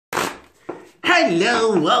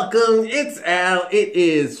Hello, welcome. It's Al. It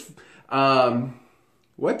is,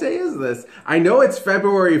 what day is this? I know it's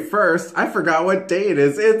February 1st. I forgot what day it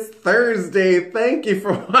is. It's Thursday. Thank you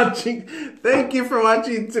for watching. Thank you for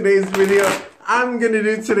watching today's video. I'm going to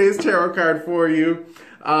do today's tarot card for you.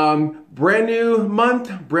 Brand new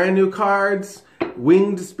month, brand new cards,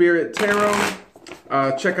 Winged Spirit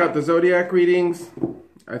Tarot. Check out the Zodiac readings.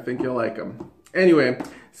 I think you'll like them. Anyway,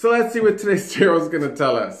 so let's see what today's tarot is going to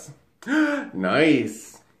tell us.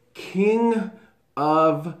 Nice. King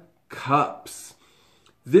of Cups.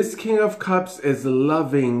 This King of Cups is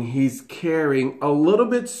loving, he's caring, a little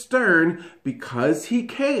bit stern because he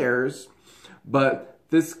cares, but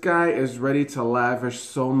this guy is ready to lavish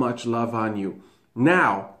so much love on you.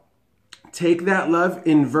 Now, take that love,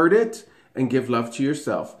 invert it, and give love to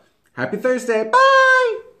yourself. Happy Thursday. Bye!